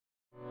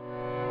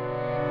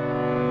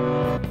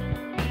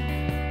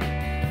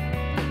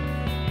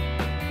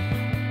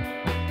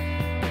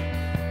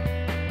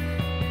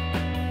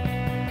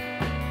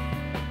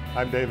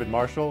I'm David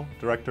Marshall,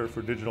 Director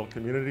for Digital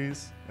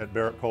Communities at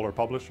Berrett-Koehler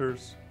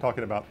Publishers,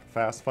 talking about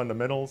Fast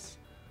Fundamentals,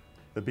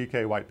 the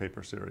BK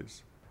Whitepaper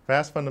series.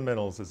 Fast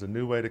Fundamentals is a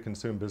new way to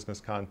consume business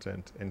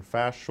content in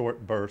fast,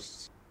 short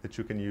bursts that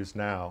you can use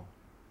now.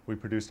 We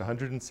produced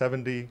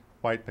 170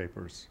 white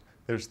papers.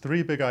 There's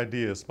three big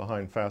ideas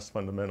behind Fast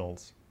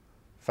Fundamentals: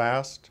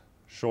 fast,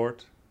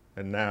 short,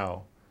 and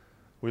now.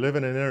 We live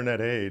in an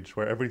internet age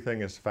where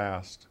everything is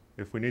fast.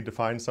 If we need to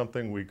find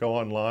something, we go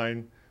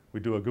online, we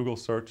do a Google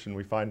search, and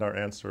we find our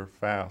answer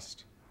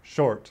fast.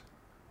 Short.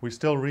 We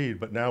still read,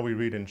 but now we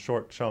read in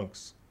short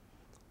chunks.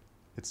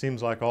 It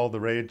seems like all the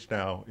rage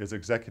now is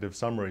executive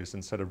summaries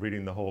instead of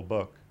reading the whole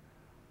book.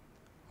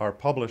 Our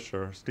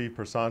publisher, Steve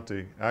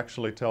Persanti,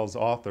 actually tells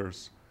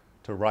authors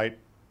to write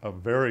a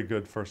very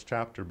good first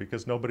chapter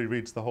because nobody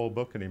reads the whole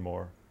book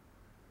anymore.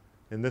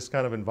 In this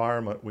kind of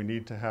environment, we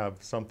need to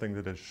have something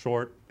that is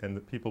short and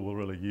that people will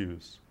really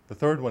use. The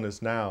third one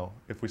is now.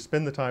 If we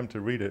spend the time to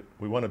read it,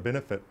 we want to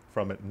benefit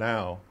from it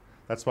now.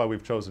 That's why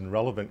we've chosen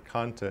relevant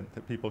content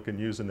that people can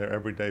use in their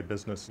everyday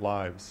business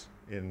lives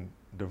in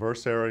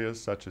diverse areas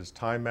such as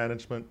time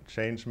management,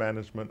 change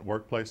management,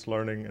 workplace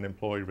learning, and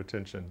employee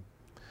retention.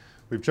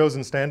 We've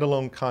chosen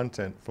standalone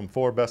content from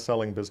 4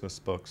 best-selling business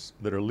books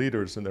that are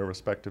leaders in their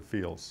respective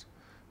fields.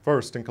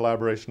 First, in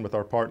collaboration with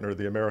our partner,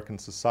 the American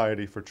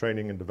Society for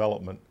Training and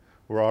Development,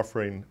 we're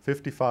offering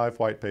 55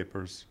 white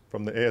papers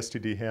from the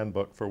ASTD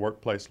Handbook for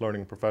Workplace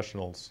Learning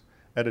Professionals,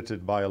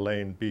 edited by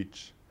Elaine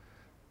Beach.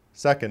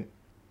 Second,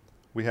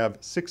 we have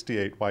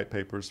 68 white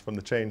papers from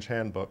the Change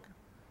Handbook,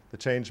 the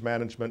Change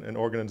Management and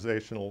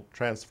Organizational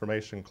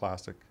Transformation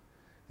Classic.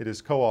 It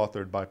is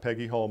co-authored by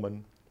Peggy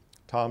Holman,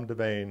 Tom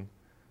Devane,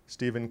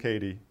 Stephen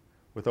Cady,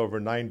 with over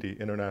 90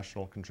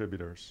 international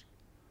contributors.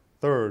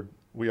 Third,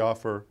 we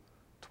offer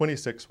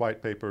 26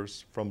 white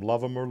papers from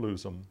Love 'Em or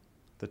Lose 'Em,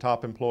 the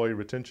top employee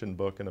retention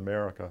book in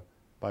America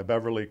by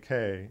Beverly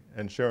Kay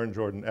and Sharon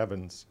Jordan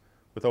Evans,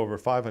 with over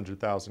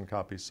 500,000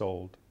 copies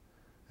sold.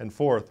 And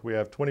fourth, we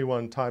have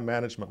 21 time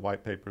management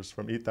white papers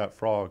from Eat That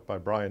Frog by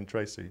Brian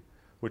Tracy,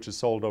 which has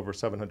sold over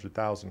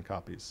 700,000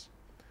 copies.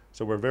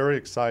 So we're very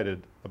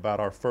excited about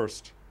our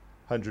first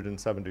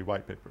 170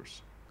 white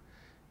papers.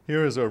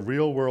 Here is a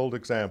real-world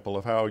example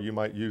of how you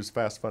might use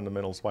Fast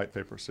Fundamentals white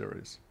paper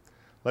series.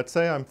 Let's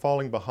say I'm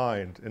falling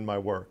behind in my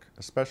work,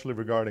 especially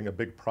regarding a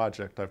big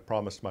project I've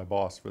promised my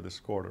boss for this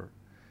quarter.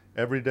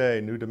 Every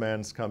day, new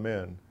demands come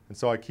in, and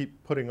so I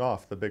keep putting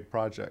off the big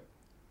project.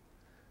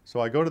 So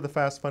I go to the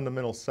Fast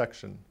Fundamentals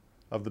section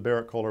of the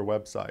Berrett-Koehler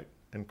website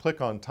and click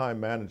on Time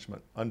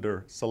Management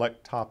under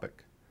Select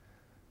Topic.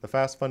 The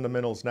Fast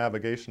Fundamentals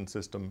navigation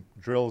system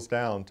drills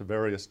down to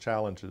various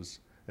challenges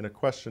in a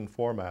question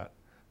format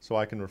so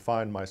I can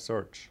refine my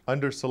search.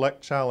 Under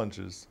Select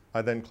Challenges,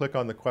 I then click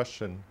on the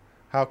question,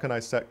 how can I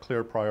set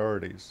clear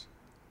priorities?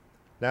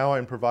 Now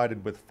I'm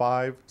provided with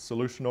 5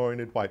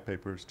 solution-oriented white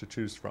papers to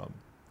choose from.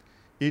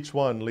 Each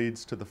one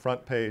leads to the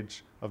front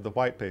page of the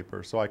white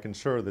paper so I can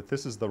ensure that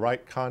this is the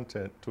right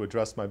content to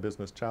address my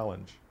business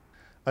challenge.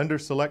 Under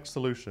Select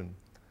Solution,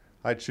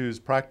 I choose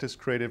Practice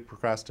Creative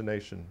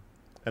Procrastination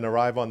and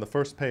arrive on the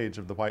first page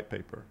of the white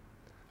paper.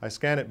 I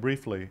scan it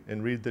briefly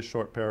and read this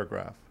short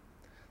paragraph.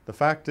 The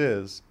fact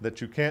is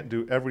that you can't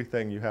do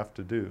everything you have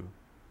to do.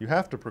 You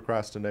have to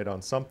procrastinate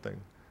on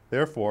something.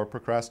 Therefore,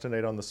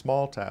 procrastinate on the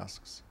small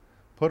tasks.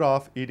 Put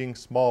off eating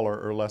smaller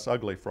or less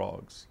ugly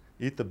frogs.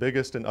 Eat the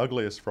biggest and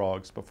ugliest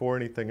frogs before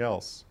anything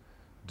else.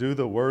 Do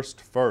the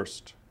worst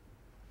first.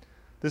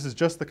 This is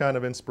just the kind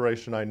of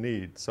inspiration I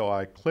need, so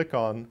I click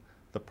on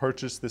the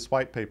Purchase This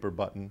White Paper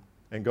button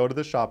and go to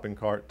the shopping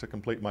cart to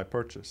complete my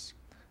purchase.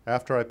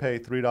 After I pay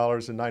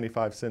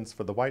 $3.95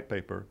 for the white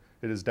paper,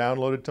 it is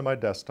downloaded to my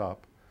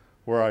desktop,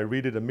 where I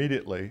read it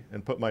immediately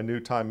and put my new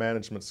time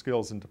management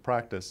skills into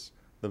practice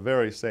the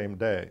very same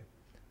day.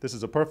 This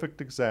is a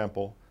perfect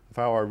example of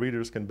how our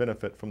readers can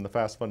benefit from the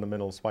Fast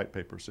Fundamentals white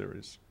paper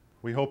series.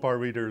 We hope our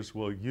readers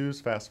will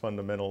use Fast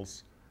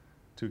Fundamentals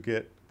to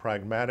get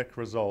pragmatic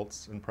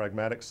results and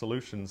pragmatic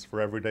solutions for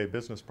everyday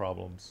business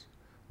problems.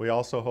 We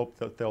also hope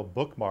that they'll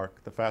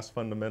bookmark the Fast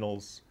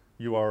Fundamentals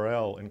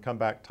URL and come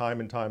back time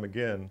and time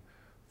again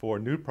for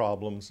new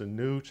problems and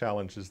new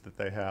challenges that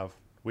they have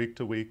week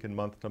to week and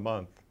month to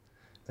month.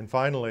 And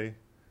finally,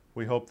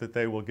 we hope that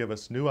they will give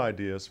us new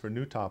ideas for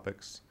new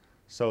topics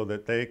so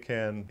that they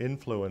can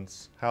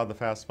influence how the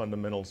Fast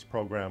Fundamentals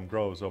program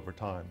grows over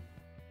time.